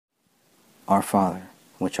Our Father,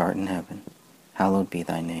 which art in heaven, hallowed be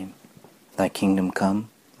thy name. Thy kingdom come,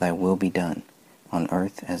 thy will be done, on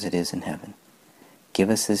earth as it is in heaven. Give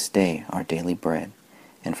us this day our daily bread,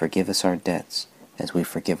 and forgive us our debts, as we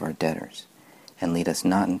forgive our debtors. And lead us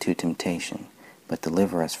not into temptation, but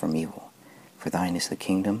deliver us from evil. For thine is the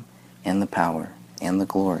kingdom, and the power, and the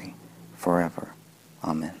glory, forever.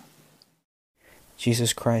 Amen.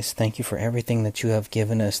 Jesus Christ, thank you for everything that you have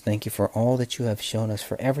given us. Thank you for all that you have shown us,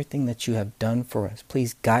 for everything that you have done for us.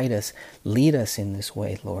 Please guide us, lead us in this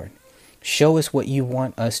way, Lord. Show us what you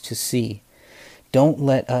want us to see. Don't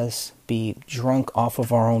let us be drunk off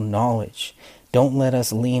of our own knowledge. Don't let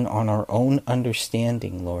us lean on our own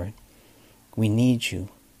understanding, Lord. We need you.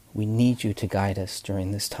 We need you to guide us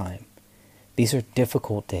during this time. These are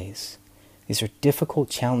difficult days. These are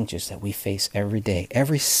difficult challenges that we face every day,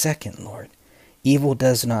 every second, Lord. Evil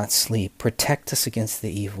does not sleep. Protect us against the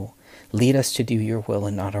evil. Lead us to do your will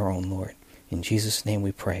and not our own, Lord. In Jesus' name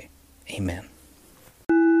we pray. Amen.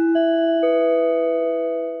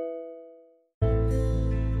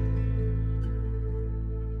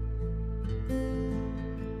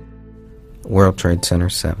 World Trade Center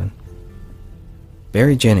 7.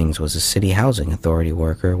 Barry Jennings was a city housing authority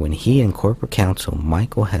worker when he and corporate counsel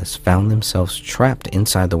Michael Hess found themselves trapped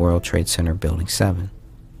inside the World Trade Center Building 7.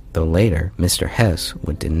 Though later, Mr. Hess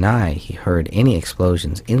would deny he heard any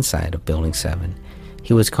explosions inside of Building 7,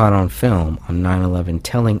 he was caught on film on 9/11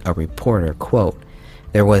 telling a reporter, quote,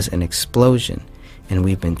 "There was an explosion, and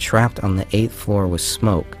we've been trapped on the 8th floor with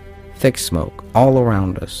smoke, thick smoke, all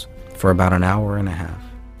around us, for about an hour and a half."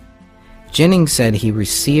 Jennings said he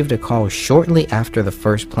received a call shortly after the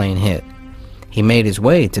first plane hit. He made his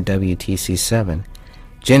way to WTC 7.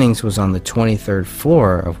 Jennings was on the 23rd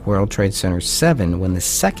floor of World Trade Center 7 when the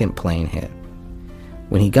second plane hit.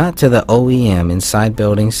 When he got to the OEM inside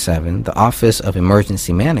Building 7, the Office of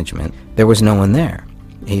Emergency Management, there was no one there.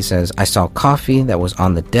 He says, "I saw coffee that was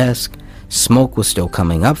on the desk. Smoke was still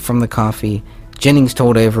coming up from the coffee." Jennings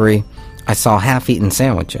told Avery, "I saw half-eaten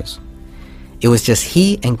sandwiches." It was just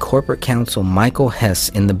he and corporate counsel Michael Hess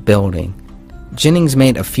in the building. Jennings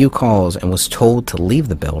made a few calls and was told to leave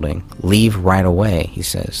the building. "Leave right away," he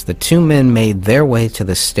says. The two men made their way to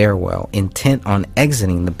the stairwell, intent on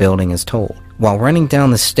exiting the building as told. While running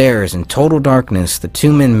down the stairs in total darkness, the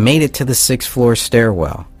two men made it to the 6th floor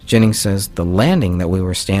stairwell. Jennings says the landing that we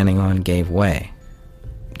were standing on gave way.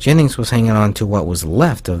 Jennings was hanging on to what was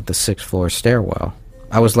left of the 6th floor stairwell.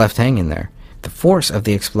 I was left hanging there. The force of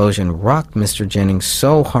the explosion rocked Mr. Jennings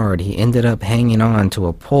so hard he ended up hanging on to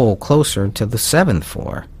a pole closer to the 7th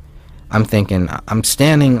floor. I'm thinking, I'm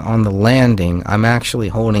standing on the landing, I'm actually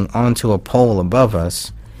holding onto a pole above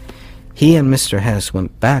us. He and Mr. Hess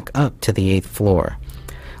went back up to the 8th floor.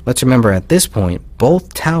 Let's remember at this point,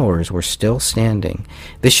 both towers were still standing.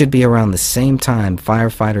 This should be around the same time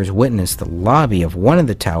firefighters witnessed the lobby of one of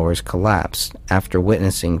the towers collapse after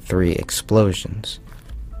witnessing 3 explosions.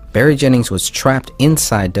 Barry Jennings was trapped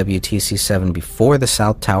inside WTC 7 before the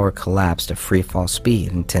South Tower collapsed at freefall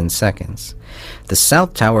speed in 10 seconds. The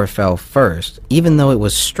South Tower fell first, even though it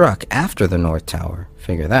was struck after the North Tower.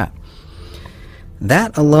 Figure that.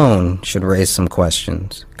 That alone should raise some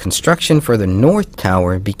questions. Construction for the North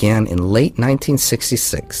Tower began in late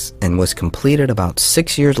 1966 and was completed about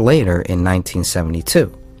 6 years later in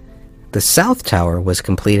 1972. The South Tower was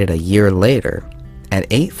completed a year later. At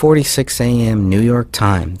 8:46 a.m. New York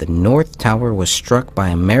time, the North Tower was struck by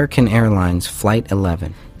American Airlines Flight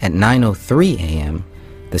 11. At 9:03 a.m.,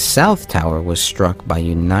 the South Tower was struck by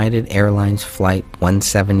United Airlines Flight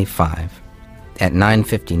 175. At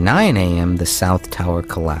 9:59 a.m., the South Tower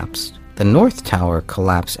collapsed. The North Tower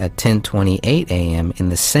collapsed at 10:28 a.m. in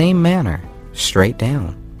the same manner, straight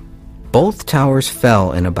down. Both towers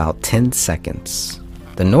fell in about 10 seconds.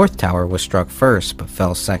 The North Tower was struck first but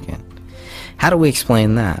fell second. How do we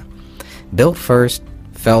explain that? Built first,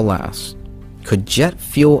 fell last. Could jet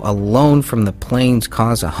fuel alone from the planes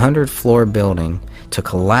cause a 100-floor building to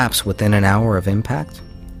collapse within an hour of impact?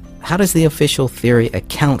 How does the official theory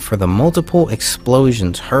account for the multiple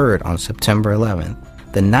explosions heard on September 11th?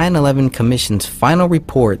 The 9/11 Commission's final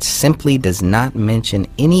report simply does not mention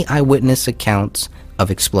any eyewitness accounts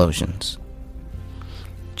of explosions.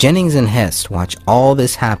 Jennings and Hess watch all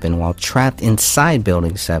this happen while trapped inside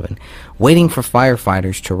Building 7, waiting for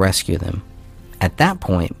firefighters to rescue them. At that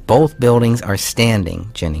point, both buildings are standing,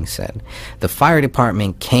 Jennings said. The fire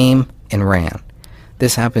department came and ran.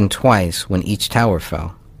 This happened twice when each tower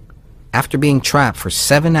fell. After being trapped for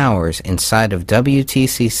 7 hours inside of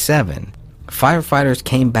WTC 7, firefighters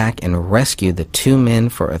came back and rescued the two men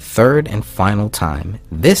for a third and final time.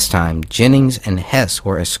 This time, Jennings and Hess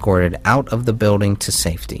were escorted out of the building to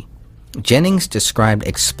safety. Jennings described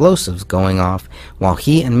explosives going off while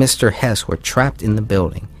he and Mr. Hess were trapped in the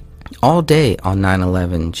building. All day on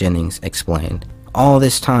 9/11, Jennings explained. All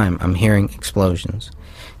this time, I'm hearing explosions.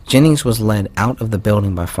 Jennings was led out of the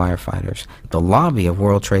building by firefighters. The lobby of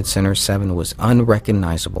World Trade Center 7 was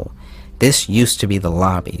unrecognizable. This used to be the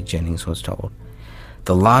lobby, Jennings was told.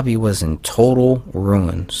 The lobby was in total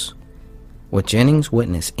ruins. What Jennings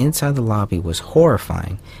witnessed inside the lobby was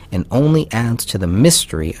horrifying and only adds to the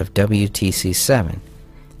mystery of WTC 7.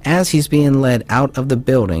 As he's being led out of the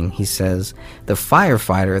building, he says, the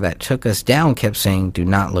firefighter that took us down kept saying, "Do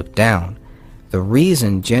not look down." The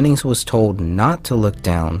reason Jennings was told not to look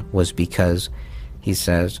down was because, he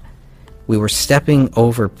says, we were stepping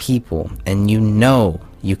over people, and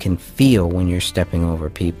you can feel when you're stepping over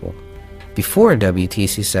people. Before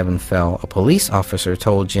WTC 7 fell, a police officer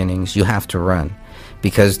told Jennings, "You have to run,"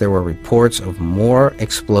 because there were reports of more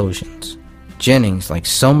explosions. Jennings, like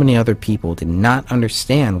so many other people, did not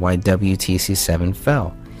understand why WTC 7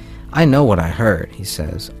 fell. "I know what I heard," he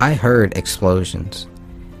says. "I heard explosions."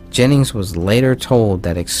 Jennings was later told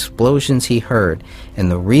that explosions he heard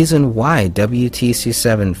and the reason why WTC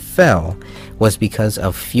 7 fell was because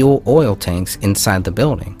of fuel oil tanks inside the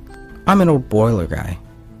building. "I'm an old boiler guy,"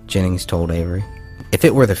 Jennings told Avery. "If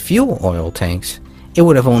it were the fuel oil tanks, it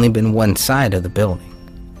would have only been one side of the building."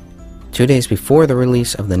 2 days before the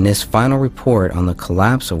release of the NIST final report on the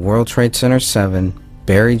collapse of World Trade Center 7,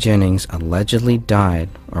 Barry Jennings allegedly died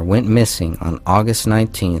or went missing on August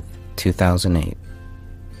 19, 2008.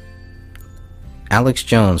 Alex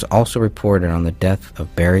Jones also reported on the death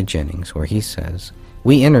of Barry Jennings, where he says,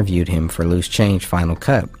 "We interviewed him for Loose Change Final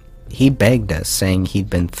Cut. He begged us, saying he'd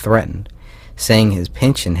been threatened, saying his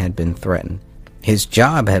pension had been threatened, his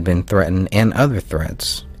job had been threatened, and other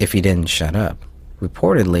threats, if he didn't shut up."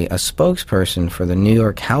 Reportedly, a spokesperson for the New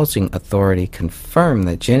York Housing Authority confirmed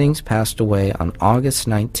that Jennings passed away on August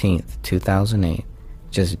 19, 2008,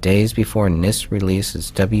 just days before NIST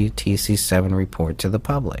releases WTC 7 report to the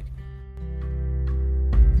public.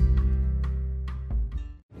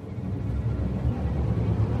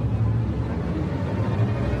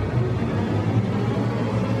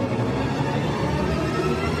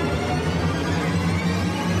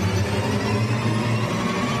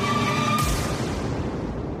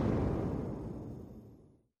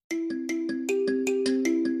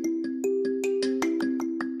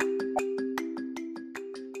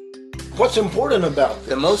 What's important about this?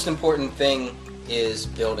 The most important thing is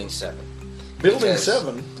Building 7. Building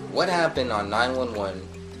 7? What happened on 9/11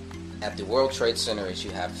 at the World Trade Center is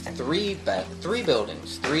you have three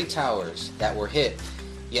buildings, 3 towers that were hit,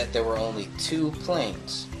 yet there were only 2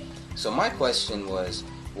 planes. So my question was,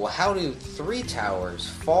 well, how do 3 towers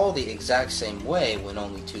fall the exact same way when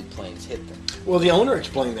only 2 planes hit them? Well, the owner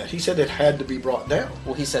explained that. He said it had to be brought down.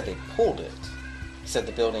 Well, he said they pulled it. He said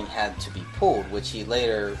the building had to be pulled, which he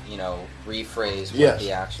later, rephrased what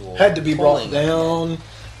the actual had to be brought pulling down. meant.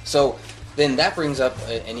 So then that brings up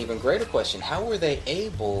an even greater question. How were they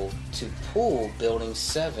able to pull Building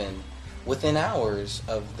 7 within hours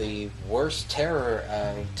of the worst terror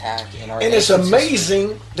attack in our And it's nation's amazing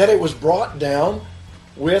history? that it was brought down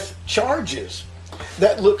with charges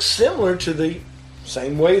that look similar to the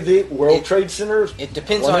same way the World Trade Center. It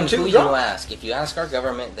depends on who you ask. If you ask our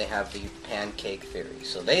government, they have the pancake theory.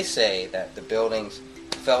 So they say that the buildings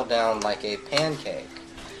fell down like a pancake,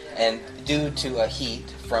 and due to a heat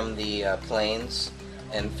from the planes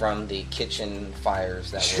and from the kitchen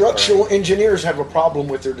fires that Structural were burning. engineers have a problem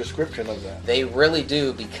with their description of that. They really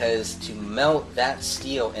do, because to melt that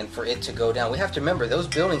steel and for it to go down, we have to remember those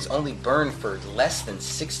buildings only burned for less than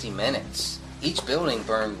 60 minutes. Each building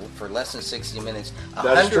burned for less than 60 minutes.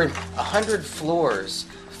 100 floors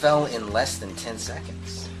fell in less than 10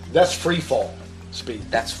 seconds. That's free fall speed.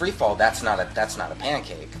 That's free fall. That's not a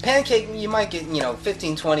pancake. Pancake, you might get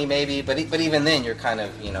 15, 20 maybe, but even then you're kind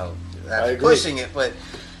of that's pushing it. But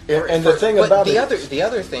the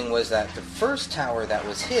other thing was that the first tower that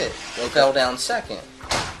was hit fell down second.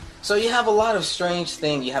 So you have a lot of strange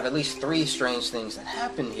things. You have at least 3 strange things that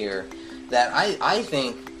happened here that I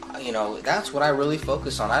think. That's what I really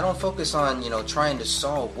focus on. I don't focus on, trying to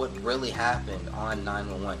solve what really happened on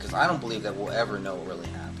 9/11, because I don't believe that we'll ever know what really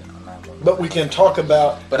happened on 9/11. But we can talk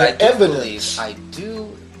about evidence. I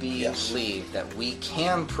do believe that we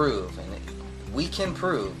can prove, and we can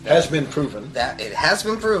prove that has been proven that it has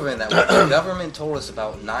been proven that what the government told us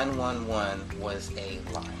about 9/11 was a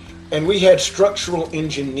lie. And we had structural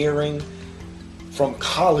engineering from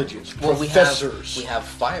colleges, Well, professors. we have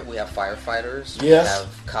firefighters. Yes. We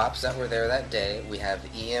have cops that were there that day. We have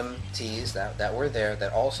EMTs that were there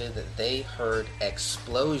that all say that they heard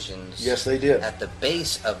explosions. Yes, they did. At the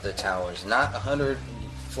base of the towers, not 100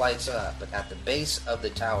 flights up, but at the base of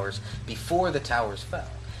the towers before the towers fell.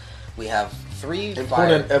 We have three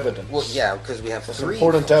important evidence. Well, yeah, because we have three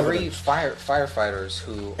firefighters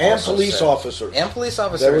who and also police said, officers. and police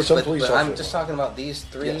officers. There were some but, police but officers. I'm just talking about these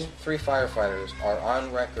three Yes. firefighters are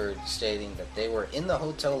on record stating that they were in the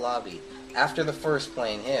hotel lobby after the first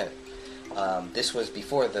plane hit. This was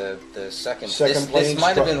before the second. Second plane This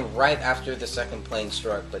might have struck. been right after the second plane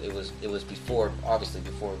struck, but it was before, obviously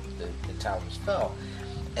before the towers fell,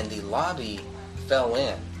 and the lobby fell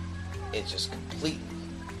in. It just completely,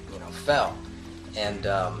 fell, and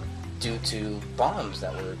due to bombs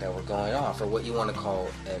that were going off, or what you want to call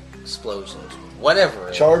explosions, whatever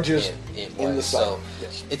Charges it in was. the So site.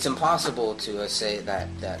 Yes. it's impossible to say that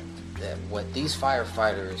what these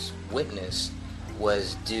firefighters witnessed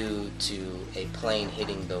was due to a plane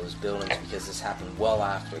hitting those buildings, because this happened well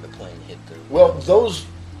after the plane hit the. Well, those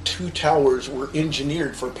two towers were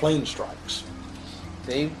engineered for plane strikes.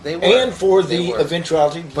 They were, And for they the were.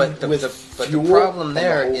 eventuality But the fuel problem and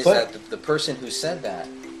there the whole is thing. that the person who said that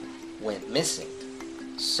went missing.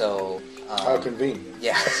 So How convenient.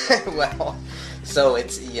 yeah, well, so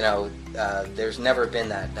it's there's never been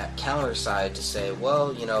that counter side to say,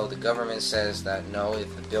 well, the government says that no,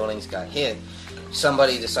 if the buildings got hit,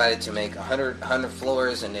 somebody decided to make 100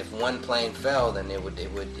 floors, and if one plane fell, then it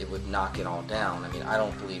would knock it all down. I mean, I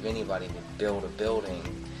don't believe anybody would build a building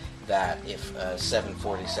that if a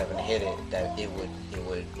 747 hit it, that it would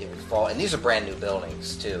fall. And these are brand new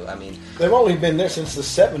buildings too. I mean, They've only been there since the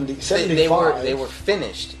 70s, 75. they were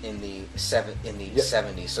finished in the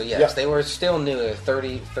 70s. So yes, Yeah. they were still new.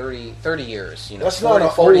 30 years. That's 40, not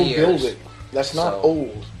an 40 old years. building. That's not So-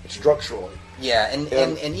 old structurally. Yeah, and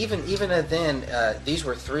And- even then, these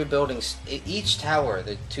were three buildings. Each tower,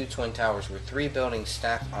 the two twin towers, were three buildings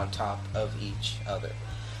stacked on top of each other.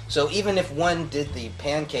 So even if one did the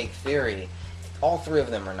pancake theory, all three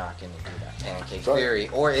of them are not going to do that pancake Right. theory,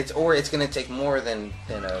 or it's going to take more than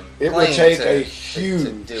a It would plane take to, a to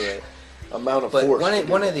huge do it. amount of But force. one to of,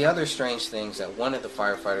 do one that. of the other strange things that one of the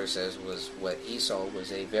firefighters says was what he saw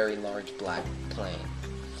was a very large black plane.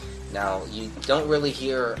 Now, you don't really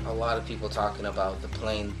hear a lot of people talking about the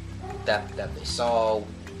plane that they saw,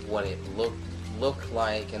 what it looked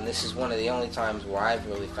like, and this is one of the only times where I've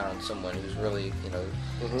really found someone who's really,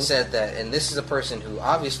 said that. And this is a person who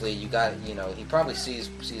obviously he probably sees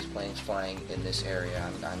planes flying in this area.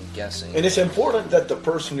 I'm guessing. And it's important that the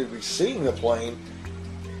person who is seeing the plane,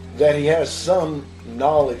 that he has some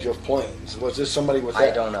knowledge of planes. Was this somebody with that?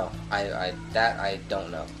 I don't know. I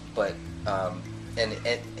don't know. But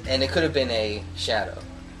and it could have been a shadow.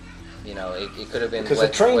 It could have been Because what,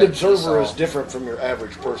 a trained what he observer is saw. different from your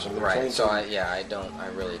average person. The Right. trained- So I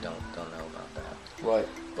really don't know about that. right.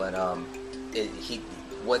 But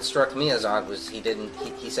what struck me as odd was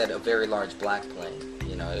he said a very large black plane.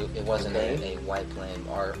 It wasn't Okay. a white plane.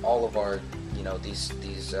 All of our these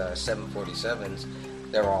 747s,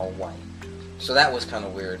 they're all white. So that was kind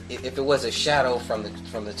of weird. If it was a shadow from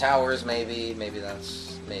the towers, maybe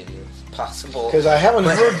it's possible. Because I haven't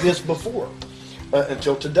But- heard this before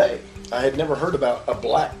until today. I had never heard about a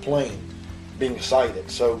black plane being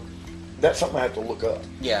sighted. So that's something I have to look up.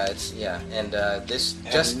 and this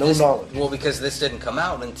Have just no this, knowledge. well, because this didn't come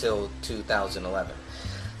out until 2011.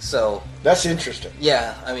 So That's interesting.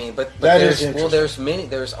 yeah, I mean, but That there's is interesting.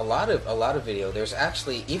 there's a lot of video. There's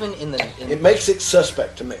actually even in It makes it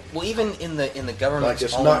suspect to me. well, even in the government's Like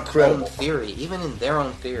it's own, not credible. own theory, even in their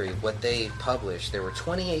own theory, what they published, there were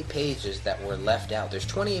 28 pages that were left out. There's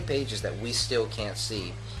 28 pages that we still can't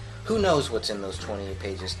see. Who knows what's in those 28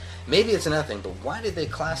 pages? Maybe it's nothing, but why did they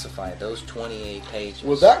classify those 28 pages?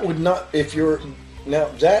 Well, that would not, now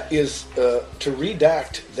that is to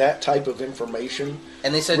redact that type of information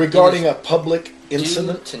and they said regarding it a public was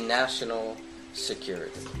incident. due to national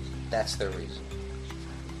security. That's their reason.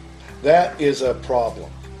 That is a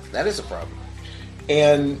problem. That is a problem.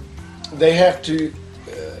 And they have to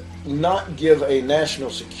not give a national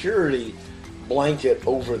security blanket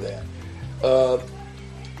over that.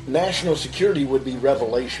 National security would be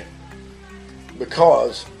revelation,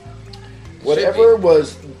 because whatever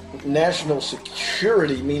was national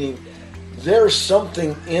security, meaning there's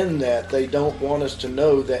something in that they don't want us to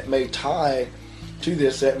know that may tie to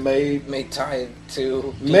this, that may Tie to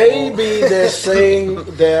people. maybe they're saying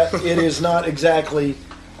that it is not exactly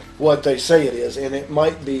what they say it is, and it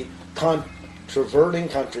might be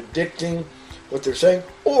contradicting what they're saying,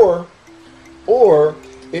 or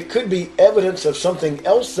It could be evidence of something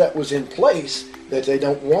else that was in place that they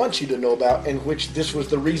don't want you to know about, in which this was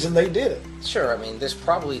the reason they did it. Sure, I mean, this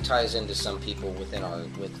probably ties into some people within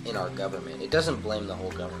our government. It doesn't blame the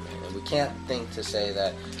whole government, and we can't think to say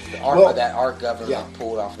that our government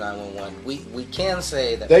pulled off 911. We can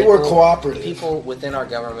say that they were cooperative. People within our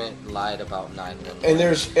government lied about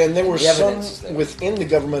 911, and there were some within the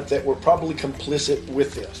government that were probably complicit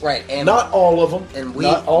with this. Right, and not all of them, and we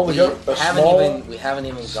haven't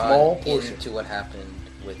even gone into what happened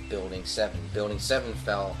with Building 7. Building 7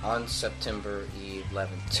 fell on September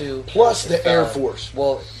 11th too. Plus the Air Force.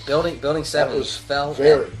 Well, Building 7 fell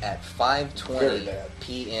at 5:20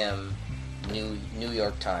 p.m. New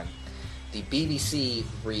York time. The BBC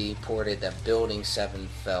reported that Building 7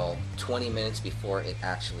 fell 20 minutes before it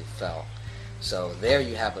actually fell. So there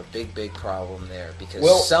you have a big problem there,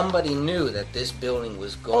 because somebody knew that this building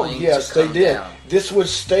was going to come down. Yes, they did. This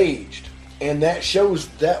was staged, and that shows,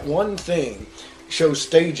 that one thing shows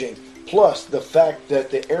staging, plus the fact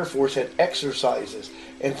that the Air Force had exercises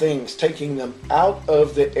and things taking them out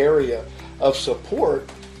of the area of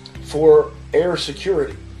support for air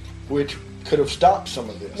security, which could have stopped some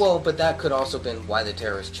of this. Well, but that could also have been why the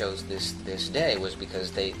terrorists chose this day, was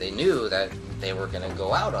because they knew that they were going to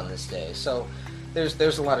go out on this day. So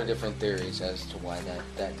there's a lot of different theories as to why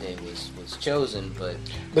that day was chosen.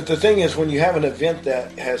 But the thing is, when you have an event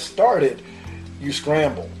that has started, you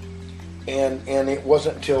scramble. And it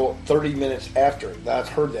wasn't until 30 minutes after that I've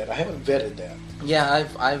heard that. I haven't vetted that. Yeah,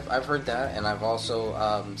 I've heard that, and I've also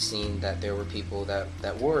seen that there were people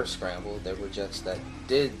that were scrambled. There were jets that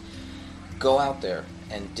did go out there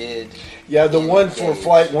and did. Yeah, the one for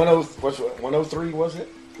flight 103, was it?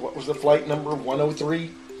 What was the flight number?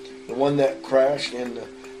 103, the one that crashed in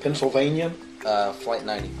Pennsylvania. Flight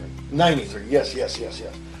 93. 93. Yes.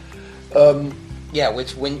 Yeah,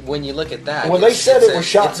 which when you look at that, well, they said it was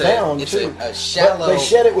shot down too. A shallow. But they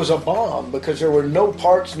said it was a bomb because there were no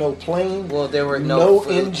parts, no plane. Well, there were no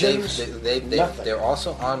engines. Nothing. They're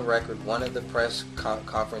also on record. One of the press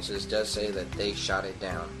conferences does say that they shot it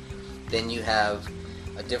down. Then you have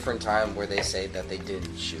a different time where they say that they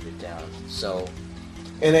didn't shoot it down. So,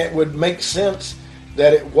 and it would make sense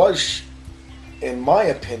that it was, in my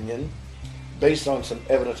opinion, based on some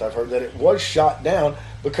evidence I've heard, that it was shot down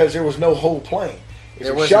because there was no whole plane. If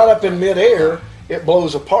it's shot up in midair, it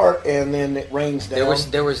blows apart and then it rains down.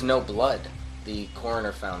 There was no blood. The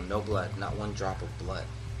coroner found no blood, not one drop of blood.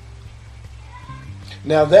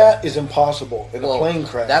 Now that is impossible in a plane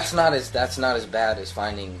crash. That's not as bad as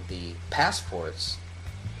finding the passports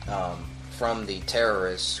from the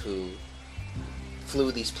terrorists who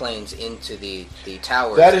flew these planes into the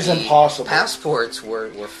towers. That is impossible. Passports were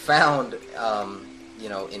found,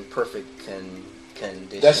 in perfect condition.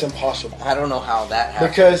 That's impossible. I don't know how that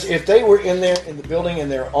happened. Because if they were in there in the building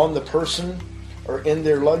and they're on the person or in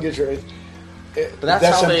their luggage,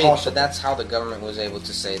 that's impossible. But that's how the government was able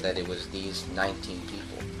to say that it was these 19 people.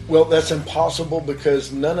 Well, that's impossible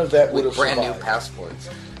because none of that would have survived. With brand new passports.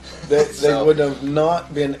 They would have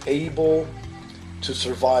not been able to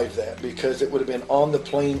survive that because it would have been on the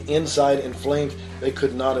plane inside in flames. They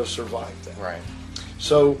could not have survived that. Right.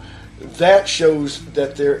 So that shows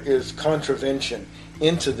that there is contravention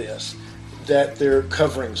into this, that they're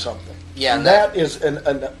covering something. Yeah, and that is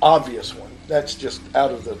an obvious one. That's just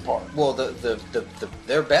out of the park. Well,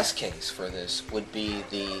 their best case for this would be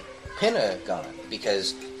the Pentagon,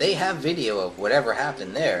 because they have video of whatever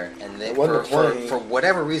happened there, and they, for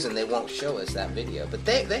whatever reason they won't show us that video, but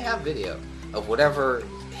they have video of whatever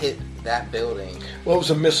hit that building. Well, it was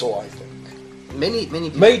a missile, I think. Many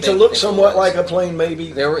people made to look somewhat like a plane,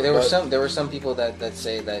 maybe. There were some people that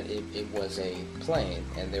say that it was a plane,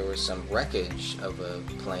 and there was some wreckage of a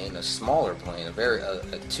plane, a smaller plane, a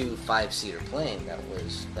 5-seater plane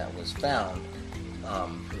that was found.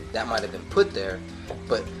 That might have been put there,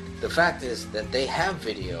 but the fact is that they have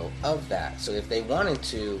video of that. So if they wanted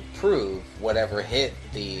to prove whatever hit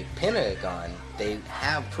the Pentagon, they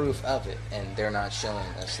have proof of it, and they're not showing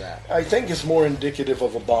us that. I think it's more indicative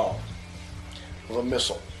of a bomb. Of a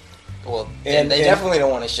missile. Well, and they definitely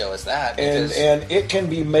don't want to show us that. And it can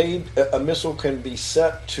be made, a missile can be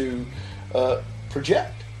set to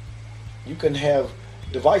project. You can have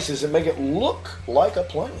devices that make it look like a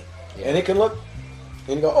plane. Yeah. And it can look,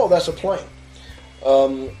 and you go, oh, that's a plane.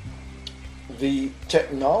 The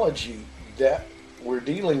technology that we're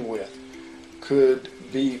dealing with could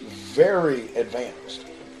be very advanced.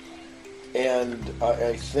 And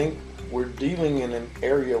I think we're dealing in an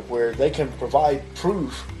area where they can provide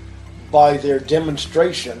proof by their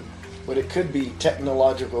demonstration, but it could be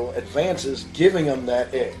technological advances giving them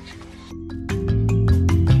that edge.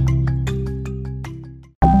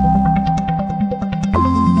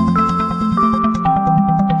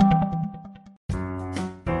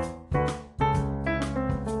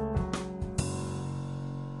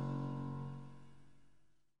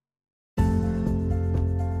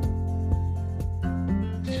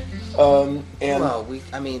 And Well,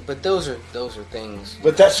 but those are things.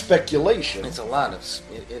 but that's speculation. It's a lot of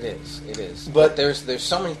it is. But there's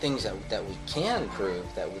so many things that we can prove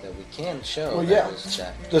that we can show. Well, that yeah, was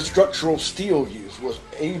that. the structural steel used was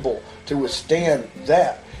able to withstand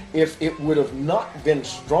that. If it would have not been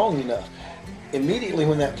strong enough, immediately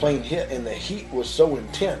when that plane hit and the heat was so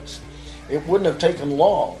intense, it wouldn't have taken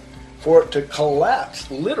long for it to collapse,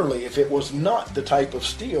 literally, if it was not the type of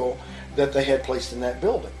steel that they had placed in that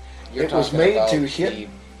building. You're It was talking made about to hit. the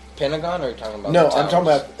Pentagon, or are you talking about No, the I'm talking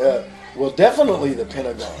towers? about, well, definitely the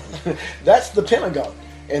Pentagon. That's the Pentagon,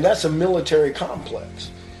 and that's a military complex.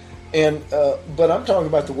 And but I'm talking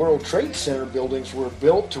about the World Trade Center buildings were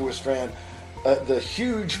built to withstand the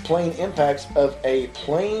huge plane impacts of a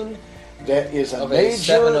plane that is a of major. a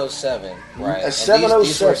 707, right? A And 707.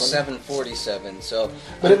 These were 747, so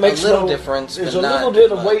But it makes a little no difference. There's but a not little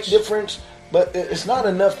bit of much. weight difference, but it's not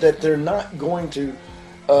enough that they're not going to.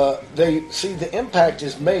 They see the impact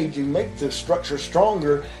is made. You make the structure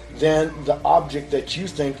stronger than the object that you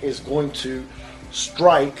think is going to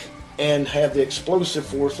strike and have the explosive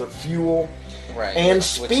force of fuel Right, and which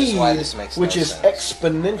speed, is why this makes which no is sense.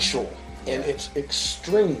 exponential and Yeah. it's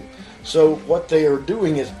extreme. So what they are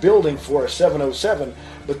doing is building for a 707,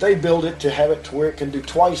 but they build it to have it to where it can do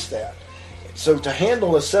twice that. So to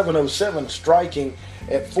handle a 707 striking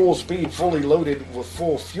at full speed, fully loaded with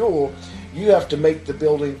full fuel, you have to make the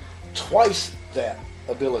building twice that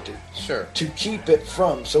ability Sure. to keep it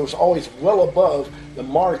from. So it's always well above the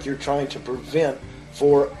mark you're trying to prevent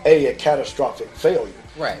for a catastrophic failure.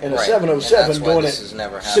 Right, And a right. 707 And that's why going this at has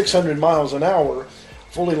never happened. 600 miles an hour,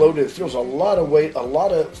 fully loaded, it feels a lot of weight, a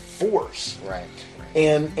lot of force. Right.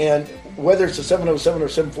 And whether it's a 707 or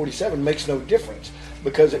 747 makes no difference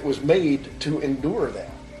because it was made to endure that.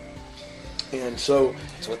 And so,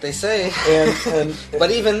 That's what they say. and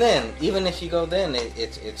But even then, even if you go then,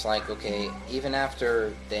 it's like, okay, even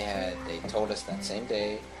after they told us that same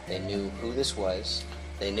day, they knew who this was,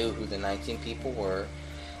 they knew who the 19 people were,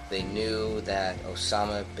 they knew that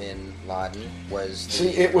Osama bin Laden was the see,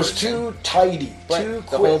 it was person. too tidy, But too the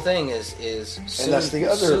quick. whole thing is soon, that's the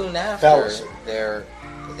other soon after fallacy. their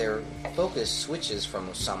focus switches from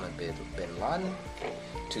Osama bin Laden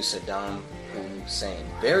to Saddam Hussein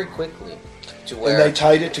very quickly, to where And they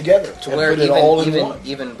tied it together to and where put it all in even one.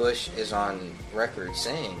 even Bush is on record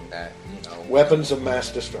saying that, Weapons of mass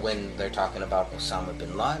destruction. when they're talking about Osama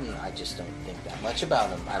bin Laden, I just don't think that much about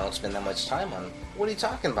him. I don't spend that much time on him. What are you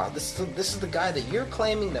talking about? This is the guy that you're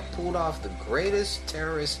claiming that pulled off the greatest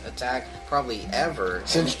terrorist attack probably ever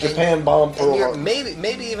Since And- Japan bombed Pearl and you're Harbor.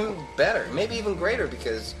 maybe even better, maybe even greater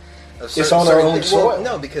because of It's on our own well, soil.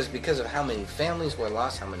 no, because of how many families were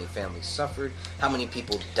lost, how many families suffered, how many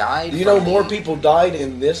people died. Do you know from more the- people died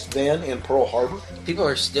in this than in Pearl Harbor? People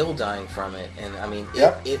are still dying from it, and I mean,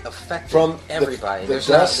 Yep. it affected From the- everybody. the there's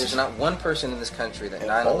dust. not one person in this country that And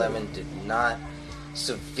 9/11 did not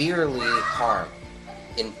severely harm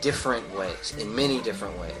in different ways, in many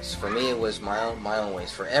different ways. For me, it was my own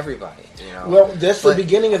ways. For everybody, Well, that's the But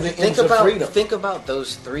beginning of the ends of freedom. Think about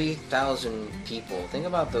those 3,000 people. Think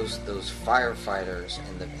about those firefighters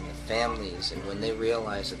and the families, and when they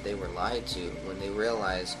realized that they were lied to, when they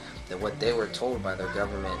realized that what they were told by their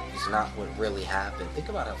government is not what really happened. Think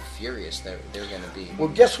about how furious they're going to be. Well,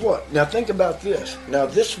 guess what? Now think about this. Now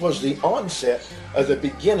this was the onset of the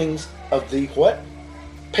beginnings of the what?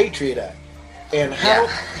 Patriot Act. And how Yeah.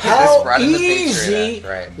 how This brought in the Patriot easy Act,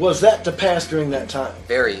 right. was that to pass during that time?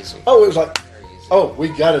 Very easy. Oh, it was like, Very easy. oh, we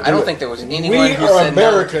got to do it. I don't think there was anyone we who are said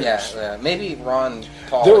Americans. no. Yeah, maybe Ron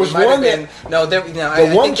Paul. There was He might have one that- been, no, there. No, The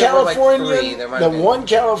I one think there were like three. Californian, There might the have been. one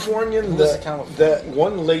Californian, Who was the the Californian? that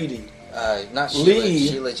one lady, Not Lee.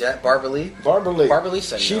 Sheila Jet, Barbara Lee. Barbara Lee. Barbara Lee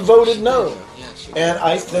said she no. voted She no, did. Yeah, she and did.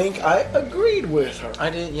 I think I agreed with her. I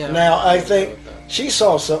did. Yeah. Now I agree think with that. she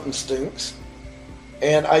saw something stinks,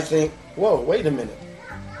 and I think, whoa, wait a minute.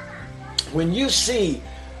 When you see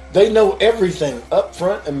they know everything up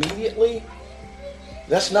front immediately,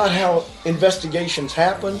 that's not how investigations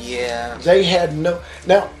happen. Yeah. They had no.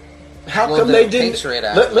 Now, how Well, come the they didn't? Patriot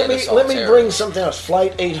Act Let made me us all let me terrorists. bring something else.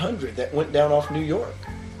 Flight 800 that went down off New York.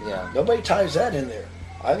 Yeah. Nobody ties that in there.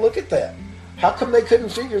 I look at that. How come they couldn't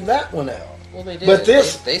figure that one out? Well, they did. But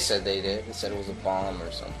this- they said they did. They said it was a bomb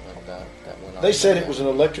or something like that. That went off. They said it was an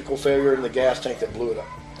electrical failure in the gas tank that blew it up.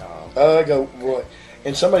 Oh, I go, Roy.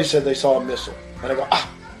 And somebody said they saw a missile. And I go, yeah.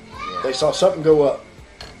 they saw something go up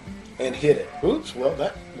and hit it. Oops, well,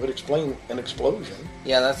 that would explain an explosion.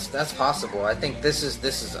 Yeah, that's possible. I think this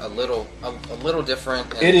is a little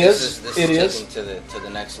different. And It is. This It is is. taking to the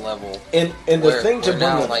next level. And the Where, thing to where bring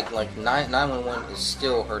now, up, like 911 is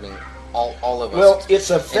still hurting all of us. Well, it's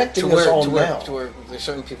And affecting to us where- all to where- now. To where there's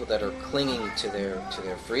certain people that are clinging to their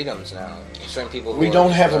freedoms now. There's certain people who We are don't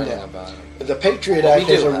just have them learning now. about it. The Patriot Well, we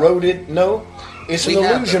Act has do have eroded. No, it's We an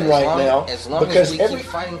have illusion them. right now As long because as we keep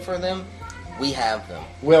fighting for them, we have them.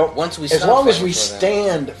 well, Once we as stop long as fighting we for them-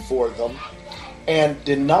 stand for them and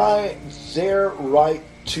deny their right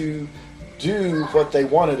to do what they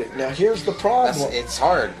wanted it. Now, here's the problem. It's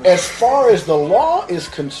hard. As far as the law is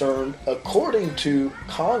concerned, according to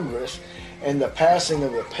Congress and the passing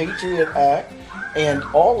of the Patriot Act and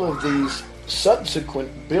all of these subsequent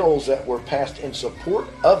bills that were passed in support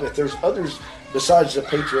of it, there's others besides the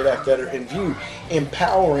Patriot Act that are in view,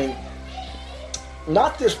 empowering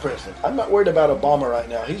not this president. I'm not worried about Obama right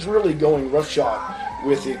now. He's really going roughshod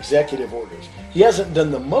with the executive orders. He hasn't done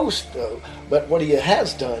the most, though, but what he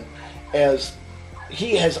has done as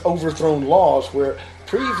he has overthrown laws where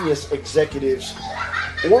previous executive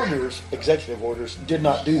orders did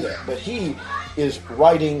not do that. But he is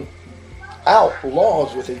writing out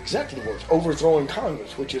laws with executive orders, overthrowing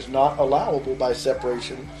Congress, which is not allowable by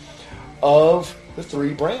separation of the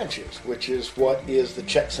three branches, which is what is the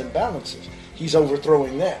checks and balances. He's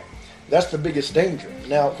overthrowing that. That's the biggest danger.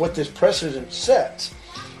 Now, what this precedent sets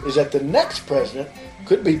is that the next president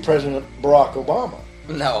could be President Barack Obama.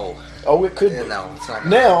 No. Oh, it could be. No, it's not.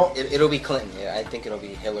 Now, It'll be Clinton. Yeah, I think it'll be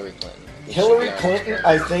Hillary Clinton. It should Hillary be our Clinton, next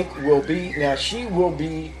I think, will be, now she will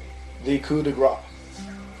be the coup de grace.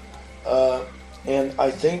 And I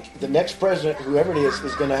think the next president, whoever it is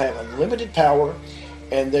going to have unlimited power,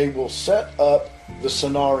 and they will set up the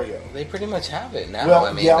scenario. They pretty much have it now. Well,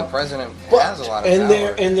 I mean, yeah, the president But, has a lot of and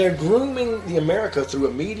power. they're grooming the America through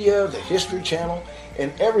a media, the History Channel,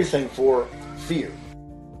 and everything for fear.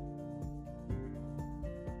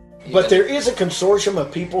 But there is a consortium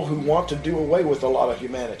of people who want to do away with a lot of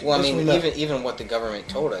humanity. Well, I This mean, we know. even what the government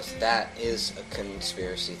told us, that is a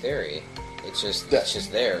conspiracy theory. It's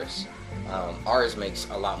just theirs. Ours makes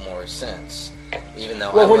a lot more sense. Even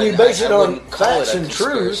though Well, I when you wouldn't- base I it on wouldn't call facts it a and truth,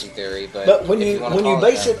 conspiracy theory, but when if you wanna when you call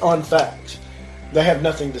base that. it on facts, they have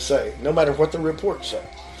nothing to say, no matter what the reports say.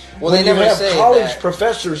 Well, when they never you have say college that.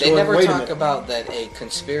 professors They going, never wait a talk minute. about that a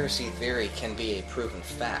conspiracy theory can be a proven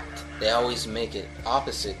fact. They always make it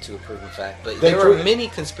opposite to a proven fact. But They there prove- are many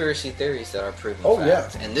conspiracy theories that are proven Oh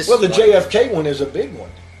fact. yeah. And this well, is the one of them. JFK one is a big one.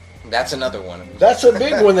 That's another one. That's a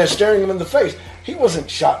big one that's staring him in the face. He wasn't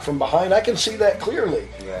shot from behind. I can see that clearly.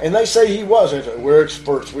 Yeah. And they say he was. They say, we're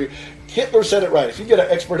experts. Hitler said it right. If you get an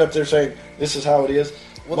expert up there saying this is how it is,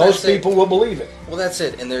 Well, most that's it. people will believe it. Well, that's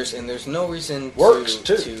it. And there's no reason Works,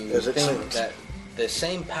 to too, as it think seems. that the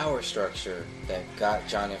same power structure that got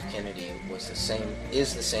John F. Kennedy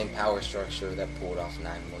is the same power structure that pulled off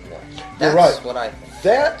 9/11. You're That's right. what I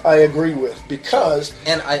That I agree with because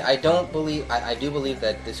And I don't believe I do believe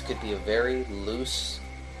that this could be a very loose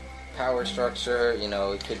power structure. You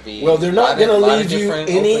know, it could be well, they're not going to leave you different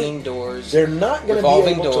any. opening doors. They're not going to be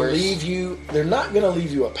revolving able doors. to leave you. They're not going to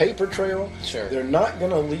leave you a paper trail. Sure. They're not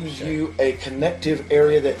going to leave you a connective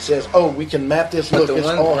area that says, "Oh, we can map this. But Look, the it's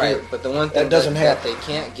one all right, here." but the one thing That doesn't that happen. they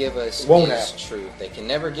can't give us Won't is happen. truth. They can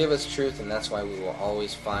never give us truth, and that's why we will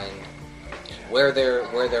always find where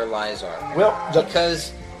their lies are. Well,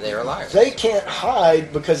 Because they are liars. they can't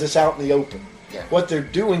hide because it's out in the open. Yeah. What they're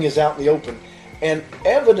doing is out in the open, and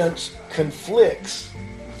evidence conflicts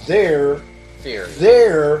their Fear.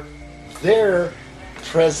 their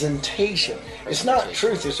presentation. It's not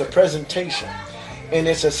truth, it's a presentation. And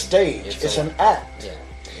it's a stage. It's an act. Yeah.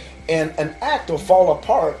 And an act will fall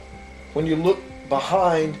apart when you look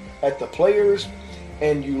behind at the players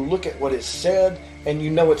and you look at what is said and you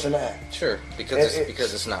know it's an act. Sure. Because It-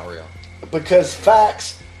 because it's not real. Because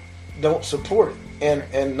facts don't support it.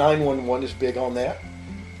 And 911 is big on that.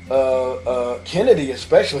 Kennedy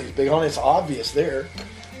especially is big on it. It's obvious there.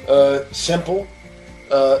 Simple.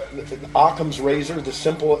 Occam's razor, the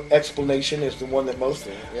simple explanation is the one that most.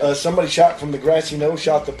 Yeah. Somebody shot from the grassy knoll,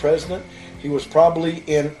 shot the president. He was probably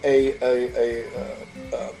in a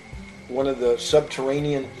one of the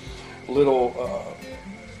subterranean little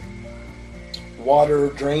water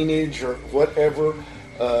drainage or whatever,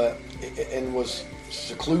 and was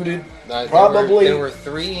secluded. Probably there were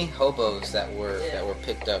 3 hobos that were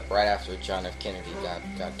picked up right after John F. Kennedy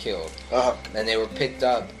got killed, and they were picked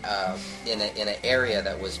up in an area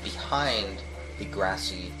that was behind the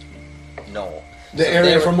grassy knoll. the So area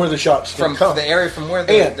they were- from where the shots from come. the area from where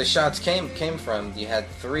And- the shots came from. You had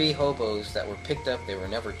 3 hobos that were picked up. They were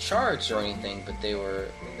never charged or anything, but they were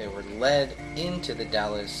led into the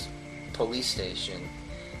Dallas police station,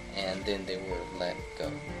 and then they were let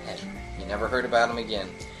go. And you never heard about them again.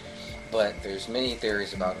 But there's many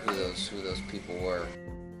theories about who those people were.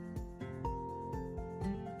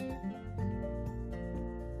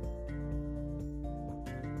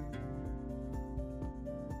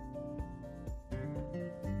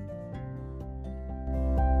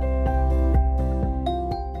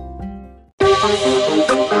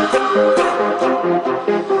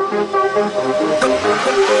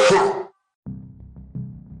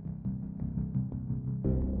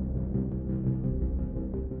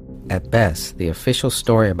 At best, the official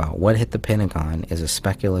story about what hit the Pentagon is a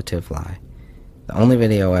speculative lie. The only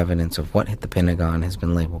video evidence of what hit the Pentagon has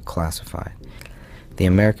been labeled classified. The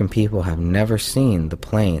American people have never seen the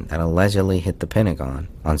plane that allegedly hit the Pentagon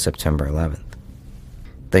on September 11th.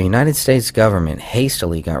 The United States government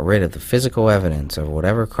hastily got rid of the physical evidence of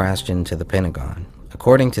whatever crashed into the Pentagon.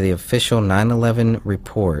 According to the official 9/11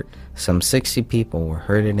 report, some 60 people were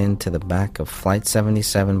herded into the back of Flight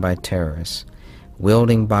 77 by terrorists,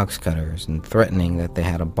 wielding box cutters and threatening that they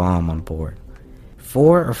had a bomb on board.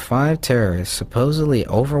 4 or 5 terrorists supposedly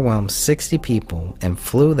overwhelmed 60 people and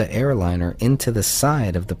flew the airliner into the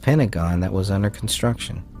side of the Pentagon that was under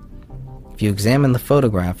construction. If you examine the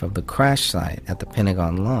photograph of the crash site at the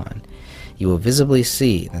Pentagon lawn, you will visibly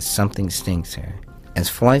see that something stinks here. As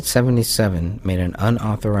Flight 77 made an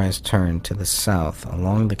unauthorized turn to the south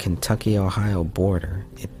along the Kentucky-Ohio border,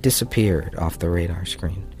 it disappeared off the radar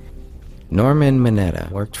screen. Norman Mineta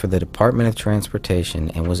worked for the Department of Transportation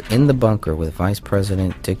and was in the bunker with Vice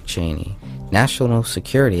President Dick Cheney, National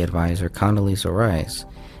Security Advisor Condoleezza Rice,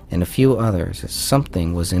 and a few others as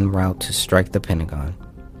something was en route to strike the Pentagon.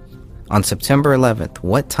 On September 11th,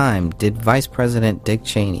 what time did Vice President Dick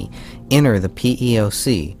Cheney enter the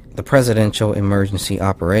PEOC, the Presidential Emergency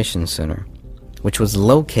Operations Center, which was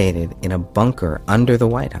located in a bunker under the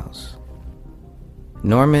White House?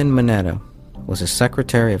 Norman Mineta was a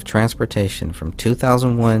Secretary of Transportation from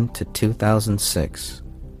 2001 to 2006.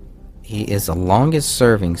 He is the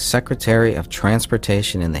longest-serving Secretary of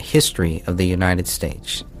Transportation in the history of the United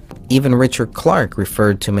States. Even Richard Clarke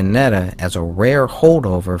referred to Mineta as a rare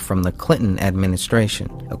holdover from the Clinton administration.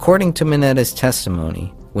 According to Mineta's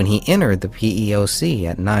testimony, when he entered the PEOC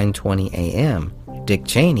at 9:20 a.m., Dick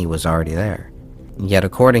Cheney was already there. Yet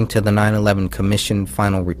according to the 9/11 Commission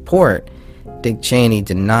final report, Dick Cheney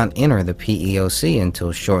did not enter the PEOC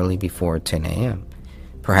until shortly before 10 a.m.,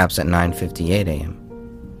 perhaps at 9:58 a.m.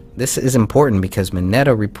 This is important because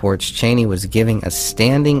Mineta reports Cheney was giving a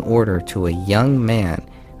standing order to a young man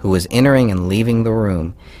who was entering and leaving the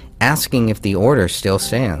room, asking if the order still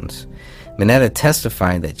stands. Mineta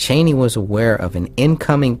testified that Cheney was aware of an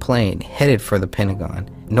incoming plane headed for the Pentagon.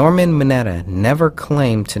 Norman Mineta never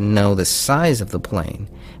claimed to know the size of the plane,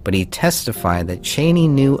 but he testified that Cheney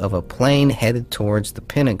knew of a plane headed towards the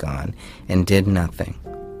Pentagon and did nothing.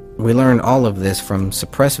 We learned all of this from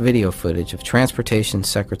suppressed video footage of Transportation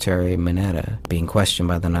Secretary Mineta being questioned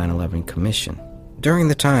by the 9/11 Commission. During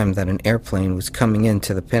the time that an airplane was coming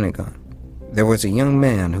into the Pentagon, there was a young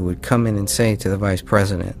man who would come in and say to the Vice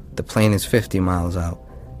President, "The plane is 50 miles out.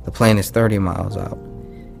 The plane is 30 miles out."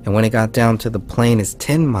 And when it got down to the plane is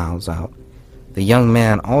 10 miles out, the young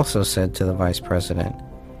man also said to the Vice President,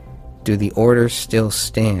 "Do the orders still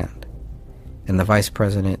stand?" And the Vice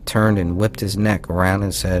President turned and whipped his neck around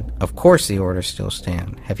and said, "Of course the orders still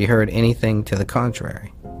stand. Have you heard anything to the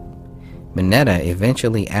contrary?" Mineta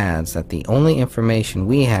eventually adds that the only information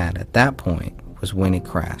we had at that point was when it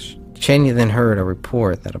crashed. Cheney then heard a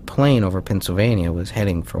report that a plane over Pennsylvania was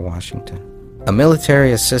heading for Washington. A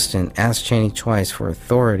military assistant asked Cheney twice for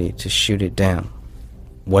authority to shoot it down.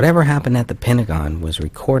 Whatever happened at the Pentagon was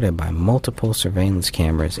recorded by multiple surveillance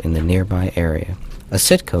cameras in the nearby area. A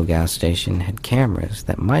Citgo gas station had cameras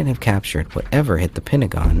that might have captured whatever hit the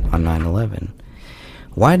Pentagon on 9/11.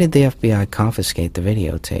 Why did the FBI confiscate the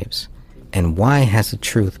videotapes? And why has the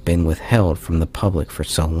truth been withheld from the public for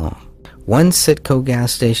so long? One Citgo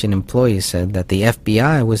gas station employee said that the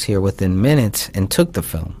FBI was here within minutes and took the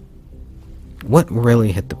film. What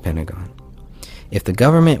really hit the Pentagon? If the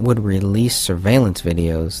government would release surveillance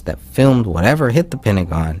videos that filmed whatever hit the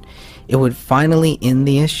Pentagon, it would finally end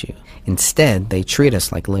the issue. Instead, they treat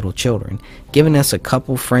us like little children, giving us a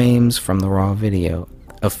couple frames from the raw video.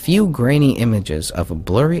 A few grainy images of a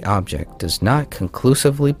blurry object does not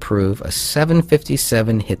conclusively prove a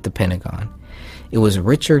 757 hit the Pentagon. It was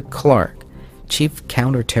Richard Clarke, chief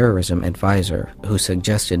counterterrorism advisor, who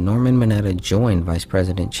suggested Norman Mineta join Vice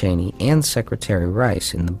President Cheney and Secretary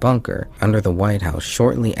Rice in the bunker under the White House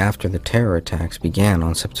shortly after the terror attacks began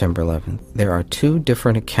on September 11th. There are 2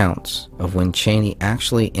 different accounts of when Cheney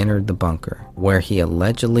actually entered the bunker, where he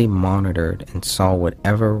allegedly monitored and saw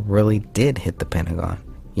whatever really did hit the Pentagon.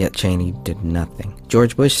 Yet Cheney did nothing.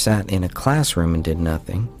 George Bush sat in a classroom and did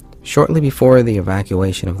nothing. Shortly before the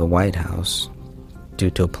evacuation of the White House, due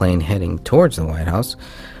to a plane heading towards the White House,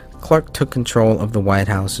 Clarke took control of the White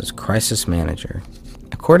House as crisis manager.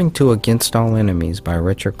 According to Against All Enemies by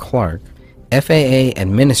Richard Clarke, FAA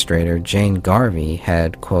Administrator Jane Garvey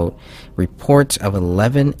had, quote, reports of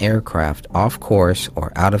 11 aircraft off course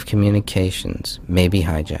or out of communications, maybe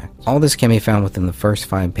hijacked. All this can be found within the first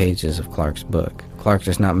 5 pages of Clarke's book. Clark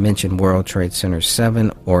does not mention World Trade Center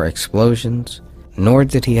 7 or explosions, nor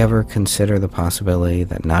did he ever consider the possibility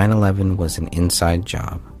that 9/11 was an inside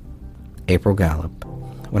job. April Gallup.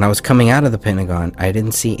 When I was coming out of the Pentagon, I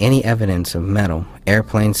didn't see any evidence of metal,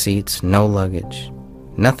 airplane seats, no luggage.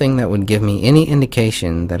 Nothing that would give me any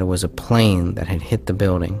indication that it was a plane that had hit the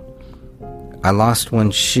building. I lost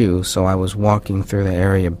one shoe, so I was walking through the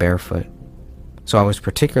area barefoot. So I was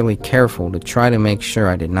particularly careful to try to make sure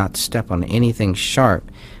I did not step on anything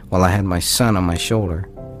sharp while I had my son on my shoulder.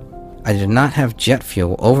 I did not have jet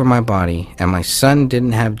fuel over my body, and my son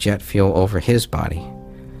didn't have jet fuel over his body.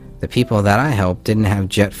 The people that I helped didn't have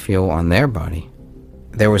jet fuel on their body.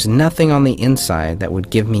 There was nothing on the inside that would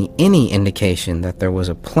give me any indication that there was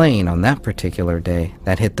a plane on that particular day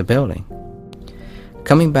that hit the building.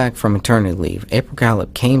 Coming back from maternity leave, April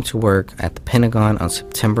Gallup came to work at the Pentagon on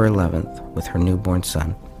September 11th with her newborn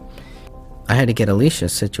son. I had to get Alicia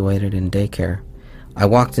situated in daycare. I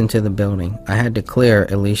walked into the building. I had to clear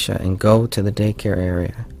Alicia and go to the daycare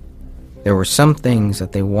area. There were some things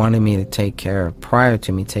that they wanted me to take care of prior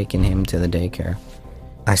to me taking him to the daycare.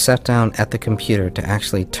 I sat down at the computer to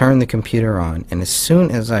actually turn the computer on, and as soon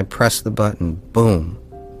as I pressed the button, boom.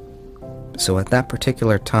 So at that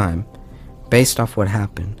particular time, based off what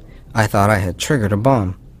happened, I thought I had triggered a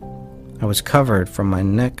bomb. I was covered from my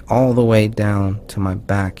neck all the way down to my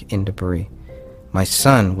back in debris. My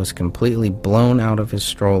son was completely blown out of his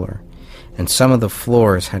stroller, and some of the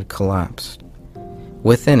floors had collapsed.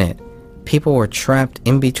 Within it, people were trapped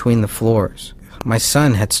in between the floors. My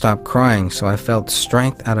son had stopped crying, so I felt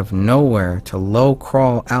strength out of nowhere to low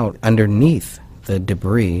crawl out underneath the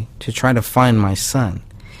debris to try to find my son.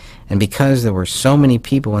 And because there were so many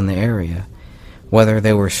people in the area, whether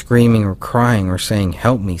they were screaming or crying or saying,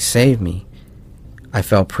 "Help me, save me," I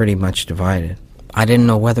felt pretty much divided. I didn't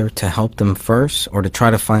know whether to help them first or to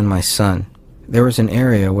try to find my son. There was an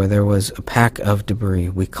area where there was a pack of debris.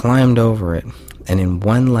 We climbed over it, and in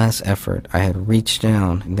one last effort, I had reached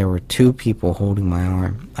down, and there were two people holding my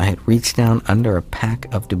arm. I had reached down under a pack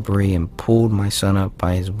of debris and pulled my son up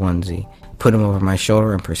by his onesie, put him over my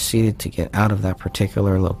shoulder, and proceeded to get out of that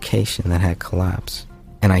particular location that had collapsed.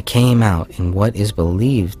 And I came out in what is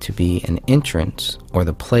believed to be an entrance or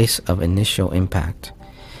the place of initial impact,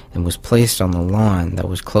 and was placed on the lawn that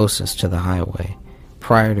was closest to the highway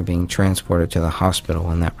prior to being transported to the hospital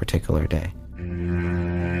on that particular day.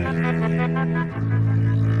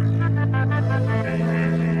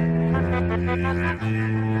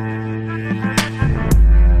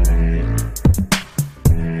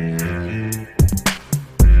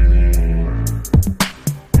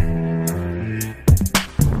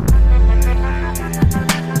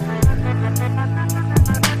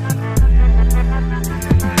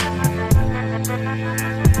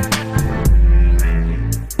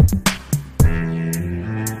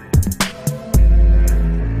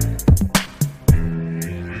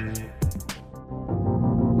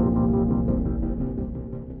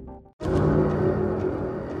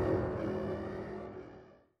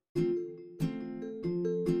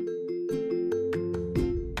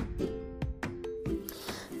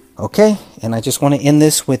 Okay, and I just want to end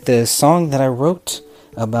this with the song that I wrote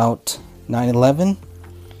about 9/11.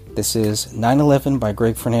 This is 9/11 by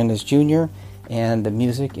Greg Fernandez Jr., and the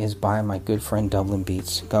music is by my good friend Dublin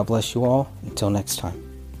Beats. God bless you all. Until next time.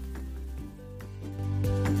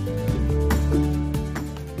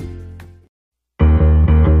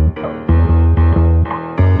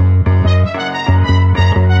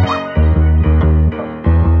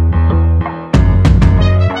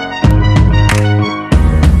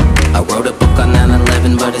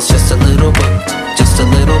 But it's just a little book, just a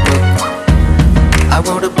little book. I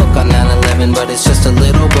wrote a book on 9/11, but it's just a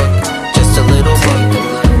little book, just a little book.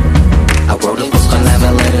 I wrote a book on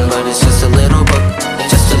 9/11, but it's just a little book,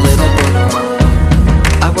 just a little book.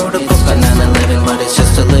 I wrote a book on 9/11, but it's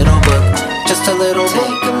just a little book, just a little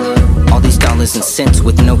book. All these dollars and cents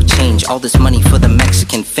with no change, all this money for the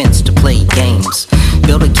Mexican fence to play games.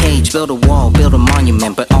 Build a cage, build a wall, build a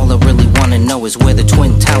monument, but all I really wanna know is where the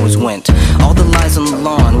Twin Towers went. All the lies on the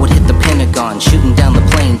lawn would hit the Pentagon, shooting down the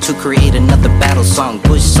plane to create another battle song.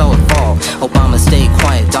 Bush saw it fall, Obama stayed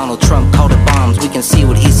quiet, Donald Trump called it bombs, we can see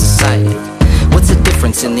what he's decided. What's the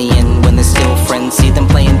difference in the end when they're still friends? See them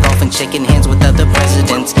playing golf and shaking hands with other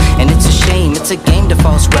presidents. And it's a shame, it's a game to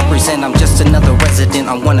false represent. I'm just another resident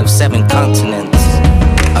on one of 7 continents.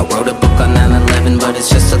 I wrote a book on 9/11, but it's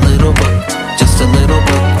just a little book, just a little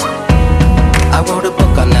book. I wrote a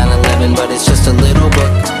book on 9/11, but it's just a little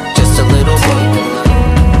book, just a little book.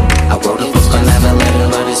 I wrote a book on 9/11,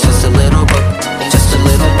 but it's just a little book, just a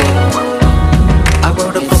little book. I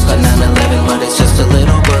wrote a book on 9/11, but it's just a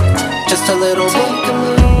little book, just a little book.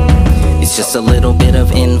 just a little bit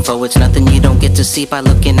of info. It's nothing you don't get to see by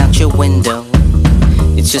looking out your window.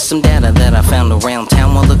 It's just some data that I found around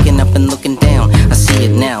town while looking up and looking down. I see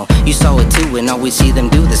it now, you saw it too, and always see them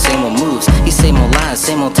do the same old moves. These same old lies,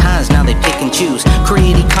 same old ties, now they pick and choose.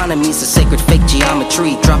 Create economies, a sacred fake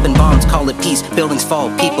geometry. Dropping bombs, call it peace, buildings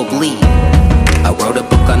fall, people bleed. I wrote a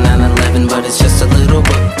book on 9/11, but it's just a little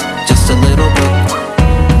book, just a little book.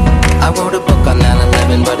 I wrote a book on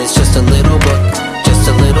 9/11, but it's just a little book, just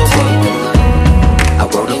a little book. I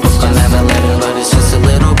wrote a book on 9/11, but it's just a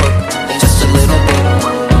little book, just a little book.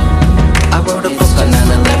 I wrote a book on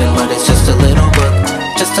 9/11, but it's just a little book,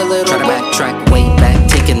 just a little book. Try to backtrack way back,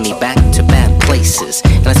 taking me back to bad places,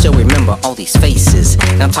 and I still remember all these faces.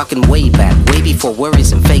 And I'm talking way back, way before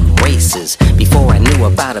worries and fake races, before I knew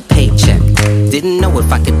about a paycheck. Didn't know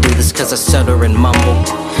if I could do this cause I stutter and mumble.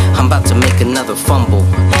 I'm about to make another fumble,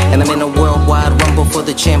 and I'm in a worldwide rumble for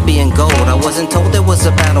the champion gold. I wasn't told there was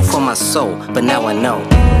a battle for my soul, but now I know.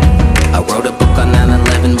 I wrote a book on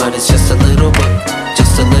 9/11, but it's just a little book,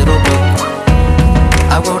 just a little book.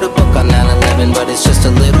 I wrote a book on 9/11, but it's just